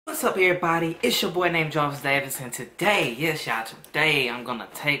What's up, everybody? It's your boy named Jarvis Davis, and today, yes y'all, today I'm gonna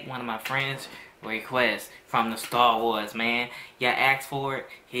take one of my friends' requests from the Star Wars, man. Y'all asked for it,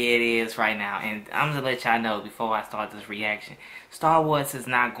 here it is right now. And I'm gonna let y'all know before I start this reaction, Star Wars is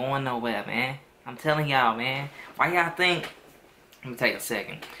not going nowhere, man. I'm telling y'all, man. Why y'all think, let me take a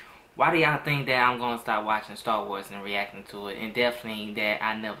second. Why do y'all think that I'm gonna start watching Star Wars and reacting to it, and definitely that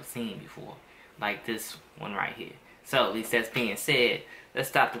I never seen before, like this one right here? So, at least that's being said, let's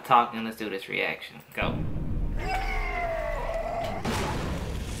stop the talking and let's do this reaction. Go.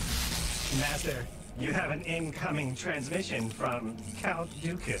 Master, you have an incoming transmission from Count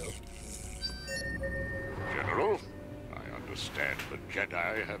Dooku. General, I understand the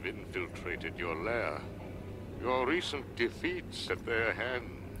Jedi have infiltrated your lair. Your recent defeats at their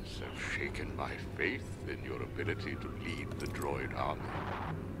hands have shaken my faith in your ability to lead the droid army.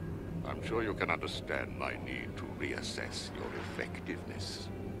 I'm sure you can understand my need to reassess your effectiveness.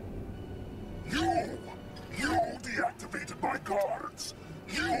 You deactivated my guards!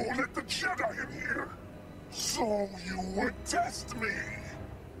 You let the Jedi in here! So you would test me!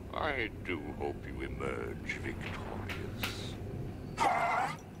 I do hope you emerge victorious. Huh?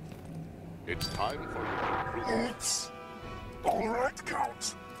 It's time for you to prove. Oops! Alright,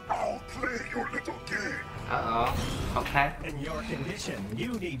 Count. I'll play your little game. Uh-oh. Okay. In your condition,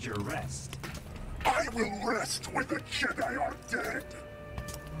 you need your rest. I will rest when the Jedi are dead.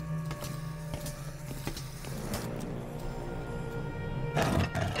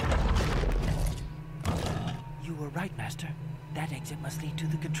 You were right, Master. That exit must lead to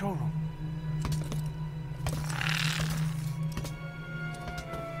the control room.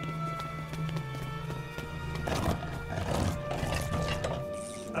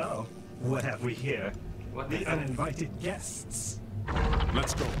 Oh, what have we here? What The the uninvited guests.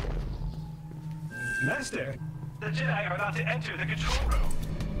 Let's go. Master, the Jedi are about to enter the control room.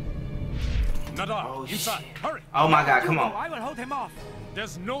 Nahdar, Oh, inside, shit. hurry! Oh my god, come on. I will hold him off.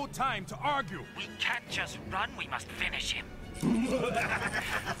 There's no time to argue. We can't just run. We must finish him.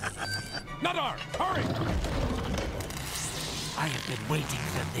 Nahdar, hurry! I have been waiting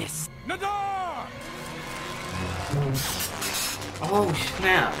for this. Nahdar! Oh,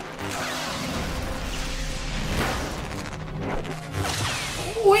 snap.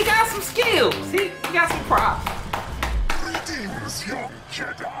 Oh, he got some skills. He got some props. Greetings, young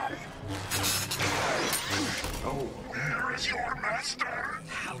Jedi. Oh. Where is your master?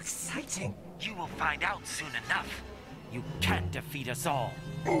 How exciting. You will find out soon enough. You can't defeat us all.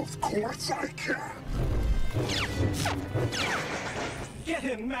 Of course I can. Get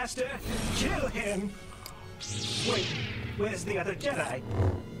him, Master! Kill him! Wait, where's the other Jedi?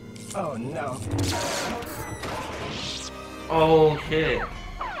 Oh no. Oh, shit.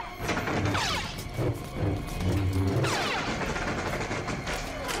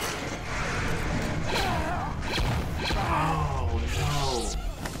 Oh, no.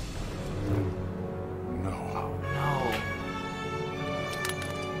 No. No.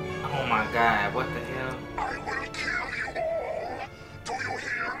 Oh my god, what the hell? I will kill you all. Do you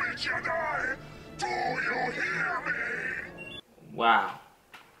hear me, Jedi? Do you hear me? Wow.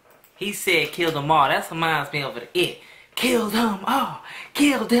 He said kill them all. That reminds me of it. Kill them all.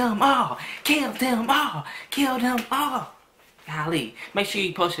 Kill them all. Kill them all. Kill them all. Golly. Make sure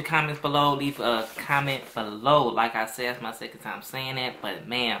you post your comments below. Leave a comment below. Like I said, it's my second time saying that. But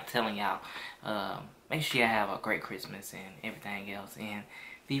man, I'm telling y'all, make sure you have a great Christmas and everything else. And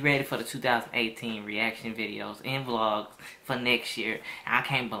be ready for the 2018 reaction videos and vlogs for next year. I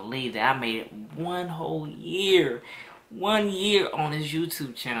can't believe that I made it one whole year. 1 year on this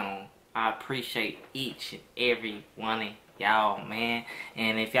YouTube channel. I appreciate each and every one of y'all, man.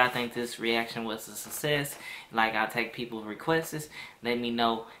 And if y'all think this reaction was a success, like I take people's requests, let me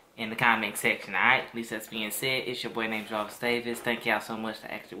know in the comment section, alright? At least that's being said, it's your boy named Jarvis Davis. Thank y'all so much for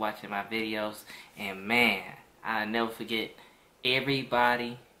actually watching my videos. And man, I'll never forget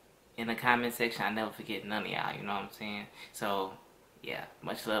everybody in the comment section. I'll never forget none of y'all, you know what I'm saying? So, yeah,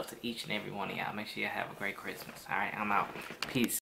 much love to each and every one of y'all. Make sure y'all have a great Christmas. Alright, I'm out. Peace.